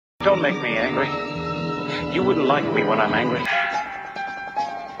Don't make me angry. You wouldn't like me when I'm angry.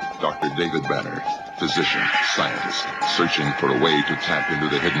 Dr. David Banner, physician, scientist, searching for a way to tap into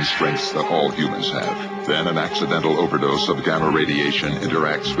the hidden strengths that all humans have. Then an accidental overdose of gamma radiation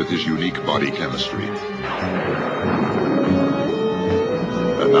interacts with his unique body chemistry.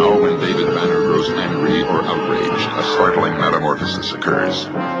 And now when David Banner grows angry or outraged, a startling metamorphosis occurs.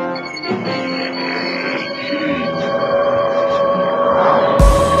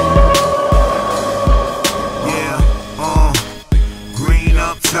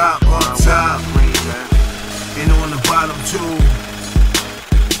 Top on top, and on the bottom too.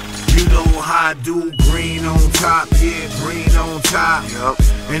 You know how I do. Green on top, yeah, green on top.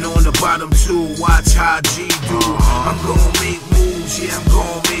 And on the bottom too. Watch how G do. I'm gonna make moves, yeah, I'm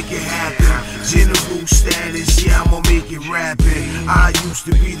gonna make it happen. General status, yeah, I'm gonna make it rapping. I used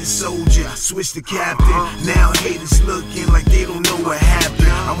to be the soldier, I switched to captain. Now haters looking like they don't know what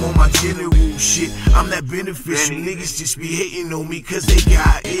happened. I'm on my general shit, I'm that beneficial. Niggas just be hating on me cause they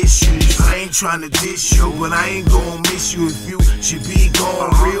got issues. I ain't trying to diss you, but I ain't gonna miss you if you should be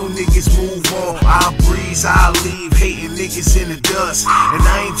gone. Real niggas move on, I'll breeze, I'll leave. Hating niggas in the dust, and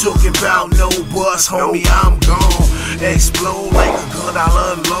I ain't talking about no bus, homie, I'm gone. Explode like a gun,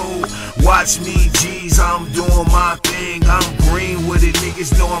 I'll unload. Watch me, G's, I'm doing my thing. I'm green with it,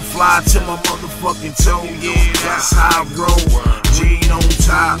 niggas know I'm fly to my motherfucking toe. Yeah, that's how I roll. Green on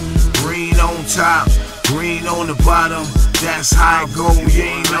top, green on top, green on the bottom. That's how I go. You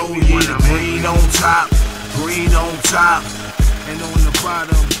ain't know, yeah. Green on top, and on the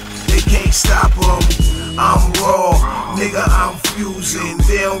bottom. They can't stop 'em. I'm raw, nigga, I'm fusing.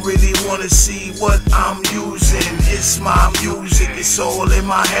 They don't really wanna see what I'm using. It's my music, it's all in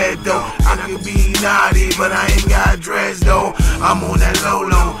my head though. I could be naughty, but I ain't got dreads though. I'm on that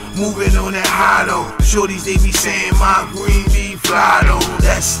low, moving on that high though. Shorties, they be saying my green be fly though.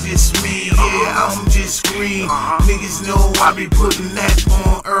 That's just me, yeah, I'm just green. Niggas know I be putting that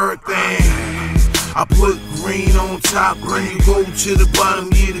on everything. I put green on top, when you go to the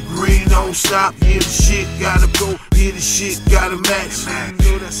bottom, yeah, the green don't stop. Yeah, the shit gotta go, yeah, the shit gotta match.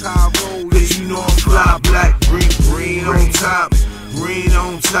 You know that's how I roll, cause you know I'm fly black. Green on top, green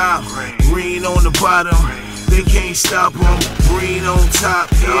on top, green on the bottom. They can't stop 'em. Green on top,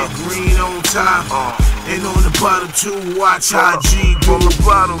 yeah, green on top. And on the bottom too, watch how G go. On the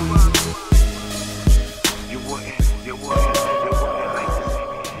bottom.